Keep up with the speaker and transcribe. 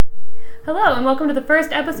Hello, and welcome to the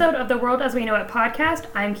first episode of the World as We Know It podcast.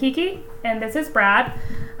 I'm Kiki, and this is Brad.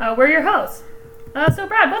 We're your hosts. So,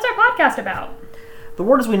 Brad, what's our podcast about? The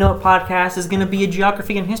World as We Know It podcast is going to be a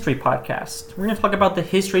geography and history podcast. We're going to talk about the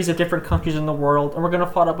histories of different countries in the world, and we're going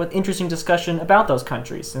to follow up with interesting discussion about those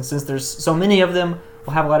countries. And since there's so many of them,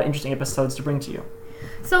 we'll have a lot of interesting episodes to bring to you.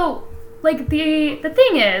 So, the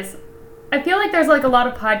thing is, I feel like there's a lot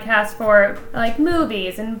of podcasts for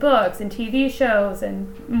movies and books and TV shows and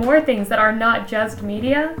more things that are not just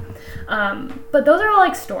media. But those are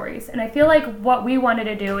all stories. And I feel like what we wanted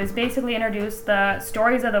to do is basically introduce the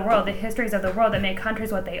stories of the world, the histories of the world that make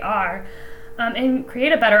countries what they are, and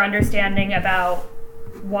create a better understanding about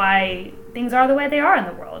why things are the way they are in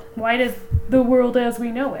the world. Why it is the world as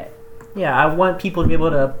we know it. Yeah, I want people to be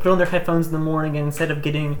able to put on their headphones in the morning, and instead of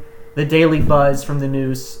getting the daily buzz from the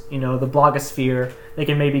news, the blogosphere, they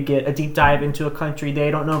can maybe get a deep dive into a country they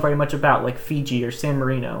don't know very much about, like Fiji or San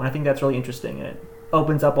Marino. And I think that's really interesting, and it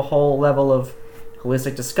opens up a whole level of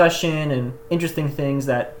holistic discussion and interesting things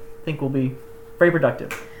that I think will be very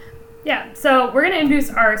productive. Yeah, so we're going to introduce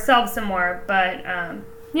ourselves some more, but,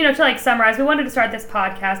 to summarize, we wanted to start this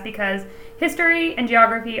podcast because history and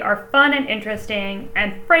geography are fun and interesting,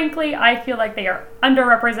 and frankly, I feel like they are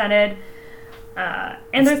underrepresented.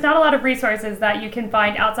 And there's not a lot of resources that you can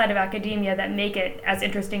find outside of academia that make it as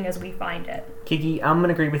interesting as we find it. Kiki, I'm going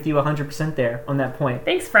to agree with you 100% there on that point.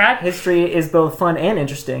 Thanks, Brad. History is both fun and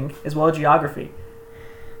interesting, as well as geography.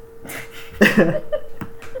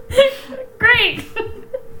 Great!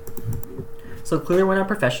 So clearly we're not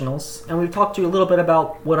professionals, and we've talked to you a little bit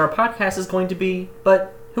about what our podcast is going to be,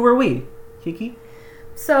 but who are we, Kiki?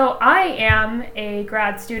 So I am a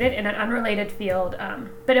grad student in an unrelated field,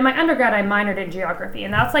 but in my undergrad I minored in geography,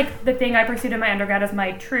 and that's the thing I pursued in my undergrad as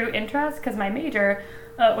my true interest, because my major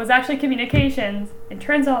was actually communications, and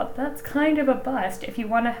turns out that's kind of a bust if you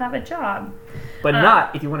want to have a job. But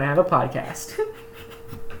not if you want to have a podcast.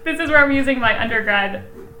 This is where I'm using my undergrad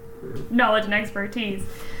knowledge and expertise.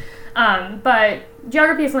 But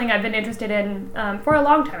geography is something I've been interested in for a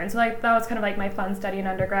long time, and so that was kind of my fun study in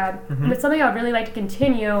undergrad. Mm-hmm. And it's something I would really like to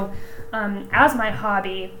continue as my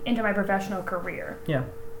hobby into my professional career. Yeah.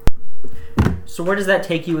 So where does that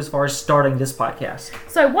take you as far as starting this podcast?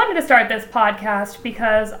 So I wanted to start this podcast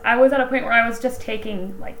because I was at a point where I was just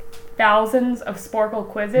taking thousands of Sporkle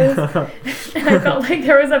quizzes, and I felt like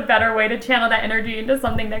there was a better way to channel that energy into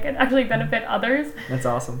something that could actually benefit others. That's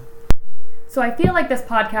awesome. So I feel like this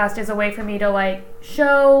podcast is a way for me to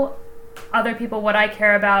show other people what I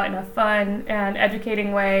care about in a fun and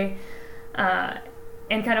educating way, and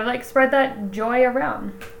kind of spread that joy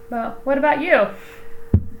around. Well, what about you?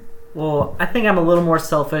 Well, I think I'm a little more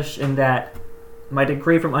selfish in that my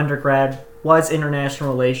degree from undergrad was international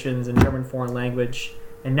relations and German foreign language,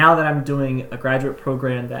 and now that I'm doing a graduate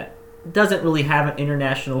program that doesn't really have an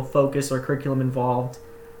international focus or curriculum involved,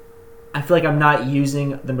 I feel like I'm not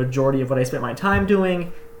using the majority of what I spent my time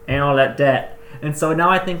doing and all that debt. And so now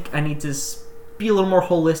I think I need to be a little more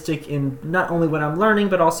holistic in not only what I'm learning,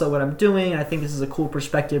 but also what I'm doing. And I think this is a cool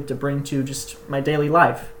perspective to bring to just my daily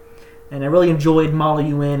life. And I really enjoyed Molly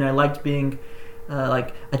UN. I liked being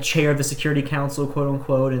a chair of the Security Council, quote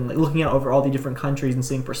unquote, and looking out over all the different countries and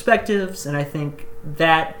seeing perspectives. And I think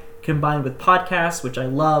that combined with podcasts, which I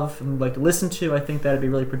love and like to listen to, I think that'd be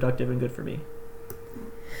really productive and good for me.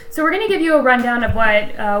 So we're going to give you a rundown of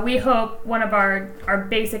what we hope one of our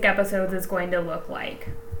basic episodes is going to look like.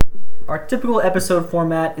 Our typical episode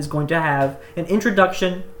format is going to have an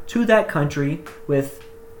introduction to that country with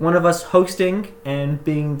one of us hosting and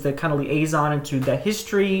being the kind of liaison into the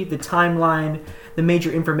history, the timeline, the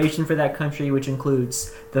major information for that country, which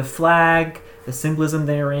includes the flag, the symbolism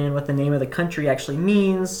therein, what the name of the country actually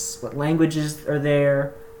means, what languages are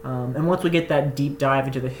there. And once we get that deep dive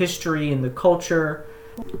into the history and the culture,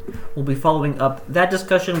 we'll be following up that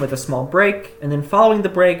discussion with a small break, and then following the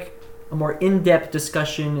break, a more in-depth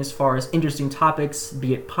discussion as far as interesting topics,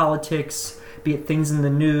 be it politics, be it things in the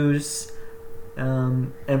news.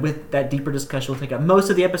 And with that deeper discussion, we'll take up most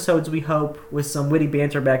of the episodes, we hope, with some witty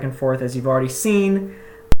banter back and forth, as you've already seen.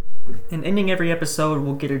 And ending every episode,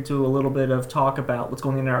 we'll get into a little bit of talk about what's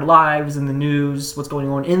going on in our lives, in the news, what's going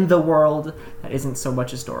on in the world that isn't so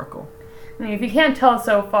much historical. I mean, if you can't tell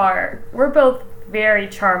so far, we're both very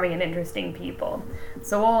charming and interesting people.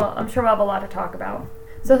 So I'm sure we'll have a lot to talk about.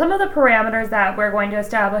 So some of the parameters that we're going to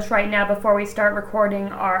establish right now before we start recording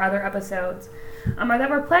our other episodes are that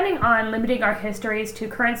we're planning on limiting our histories to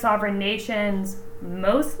current sovereign nations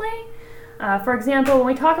mostly. For example, when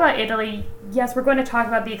we talk about Italy, yes, we're going to talk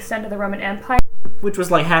about the extent of the Roman Empire. Which was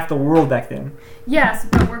half the world back then. Yes,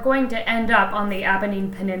 but we're going to end up on the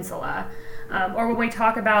Apennine Peninsula. Or when we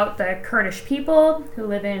talk about the Kurdish people who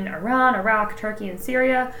live in Iran, Iraq, Turkey, and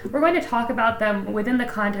Syria, we're going to talk about them within the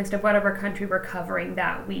context of whatever country we're covering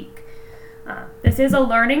that week. This is a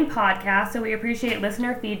learning podcast, so we appreciate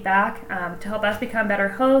listener feedback to help us become better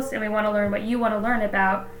hosts, and we want to learn what you want to learn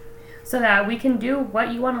about so that we can do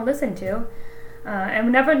what you want to listen to.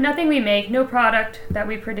 And nothing we make, no product that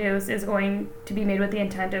we produce is going to be made with the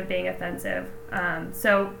intent of being offensive.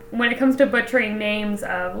 So when it comes to butchering names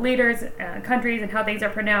of leaders, countries, and how things are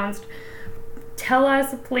pronounced, tell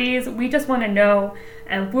us, please. We just want to know,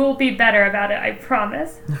 and we'll be better about it, I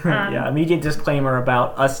promise. Yeah, immediate disclaimer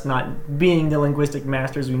about us not being the linguistic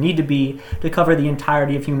masters we need to be to cover the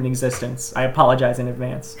entirety of human existence. I apologize in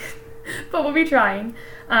advance. But we'll be trying.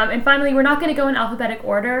 And finally, we're not going to go in alphabetic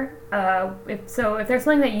order. If there's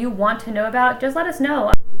something that you want to know about, just let us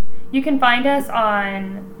know. You can find us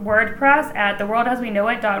on WordPress at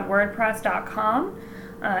theworldasweknowit.wordpress.com.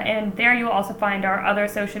 And there you will also find our other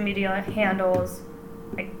social media handles,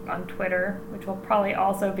 like on Twitter, which will probably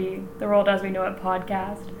also be The World As We Know It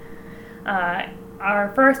podcast.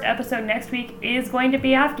 Our first episode next week is going to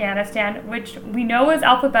be Afghanistan, which we know is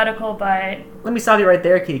alphabetical, but... Let me stop you right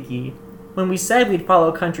there, Kiki. When we said we'd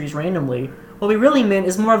follow countries randomly, what we really meant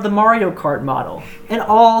is more of the Mario Kart model. An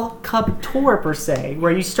all-cup tour, per se,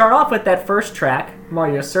 where you start off with that first track,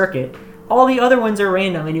 Mario Circuit. All the other ones are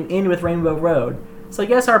random, and you end with Rainbow Road. So I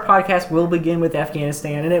guess our podcast will begin with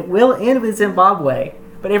Afghanistan, and it will end with Zimbabwe.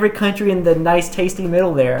 But every country in the nice, tasty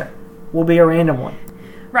middle there will be a random one.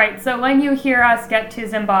 Right, so when you hear us get to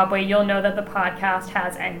Zimbabwe, you'll know that the podcast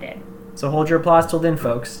has ended. So hold your applause till then,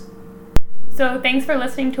 folks. So thanks for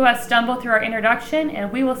listening to us stumble through our introduction, and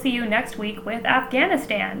we will see you next week with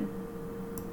Afghanistan.